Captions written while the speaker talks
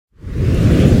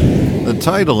The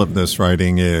title of this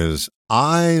writing is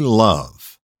I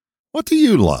Love. What do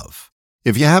you love?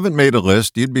 If you haven't made a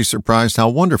list, you'd be surprised how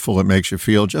wonderful it makes you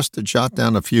feel just to jot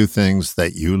down a few things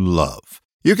that you love.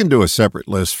 You can do a separate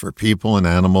list for people and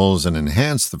animals and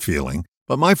enhance the feeling,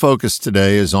 but my focus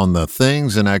today is on the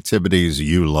things and activities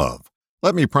you love.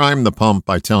 Let me prime the pump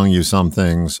by telling you some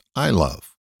things I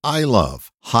love. I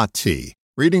love hot tea,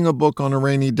 reading a book on a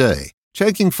rainy day,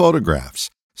 taking photographs,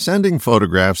 sending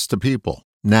photographs to people,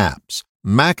 naps,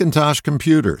 Macintosh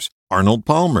computers, Arnold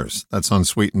Palmer's, that's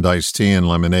unsweetened iced tea and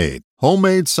lemonade,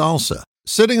 homemade salsa,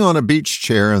 sitting on a beach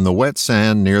chair in the wet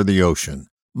sand near the ocean,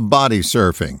 body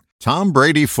surfing, Tom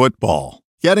Brady football,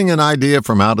 getting an idea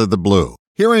from out of the blue,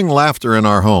 hearing laughter in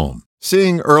our home,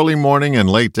 seeing early morning and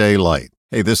late day light.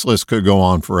 Hey, this list could go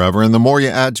on forever, and the more you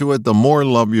add to it, the more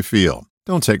love you feel.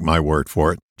 Don't take my word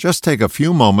for it. Just take a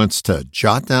few moments to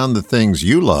jot down the things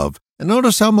you love and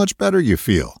notice how much better you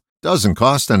feel. Doesn't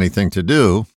cost anything to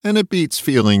do, and it beats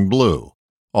feeling blue.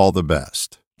 All the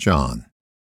best, John.